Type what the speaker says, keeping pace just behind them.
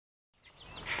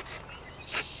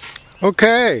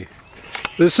Okay,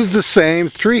 this is the same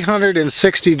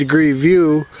 360-degree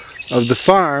view of the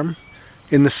farm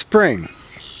in the spring.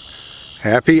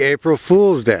 Happy April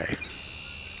Fool's Day.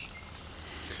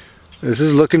 This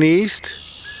is looking east,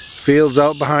 fields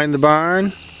out behind the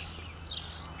barn.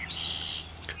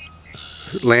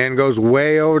 Land goes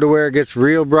way over to where it gets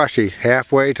real brushy,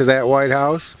 halfway to that White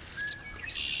House.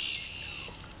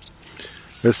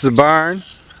 This is the barn,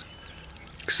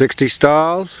 60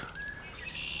 stalls,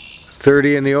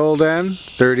 30 in the old end,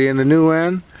 30 in the new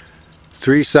end,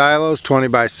 3 silos, 20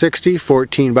 by 60,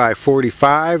 14 by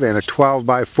 45, and a 12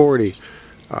 by 40.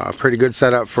 Pretty good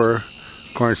setup for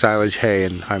corn silage, hay,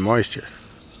 and high moisture.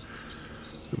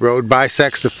 The road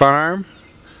bisects the farm.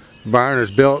 The barn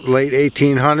was built late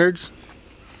 1800s.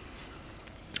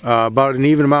 About an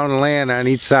even amount of land on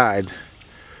each side.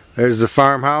 There's the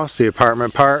farmhouse, the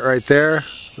apartment part right there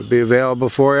would be available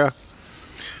for you.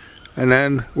 And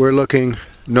then we're looking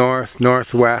north,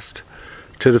 northwest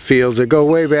to the fields that go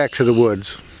way back to the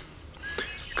woods.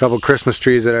 A couple Christmas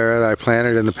trees that I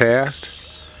planted in the past.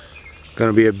 Going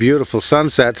to be a beautiful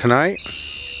sunset tonight.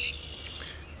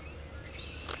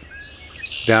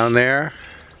 Down there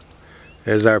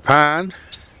is our pond.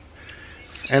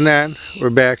 And then we're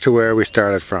back to where we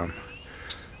started from.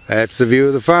 That's the view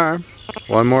of the farm.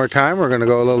 One more time, we're going to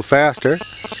go a little faster.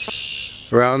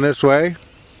 Around this way.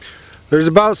 There's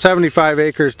about 75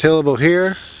 acres tillable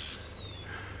here.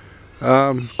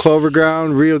 Clover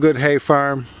ground, real good hay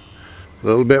farm. A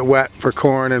little bit wet for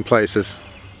corn in places.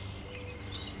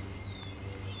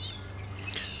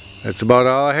 That's about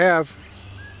all I have.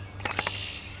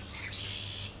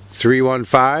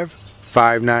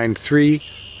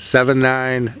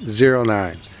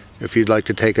 315-593-7909 if you'd like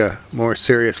to take a more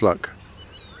serious look.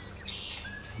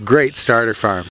 Great starter farm.